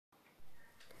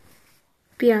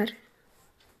प्यार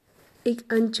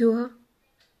एक अनछुआ,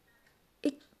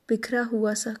 एक बिखरा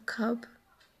हुआ सा ख्वाब।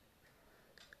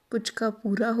 कुछ का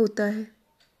पूरा होता है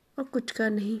और कुछ का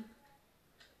नहीं।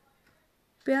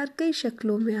 प्यार कई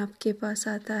शक्लों में आपके पास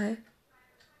आता है,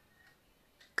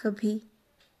 कभी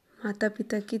माता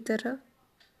पिता की तरह,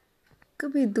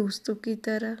 कभी दोस्तों की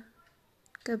तरह,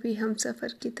 कभी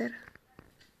हमसफ़र की तरह।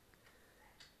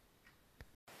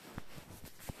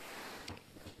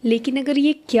 लेकिन अगर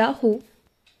ये क्या हो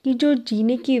कि जो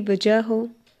जीने की वजह हो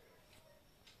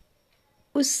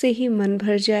उससे ही मन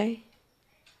भर जाए,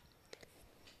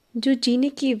 जो जीने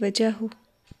की वजह हो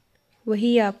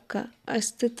वही आपका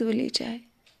अस्तित्व ले जाए,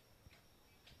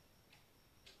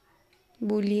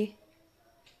 बोलिए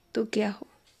तो क्या हो।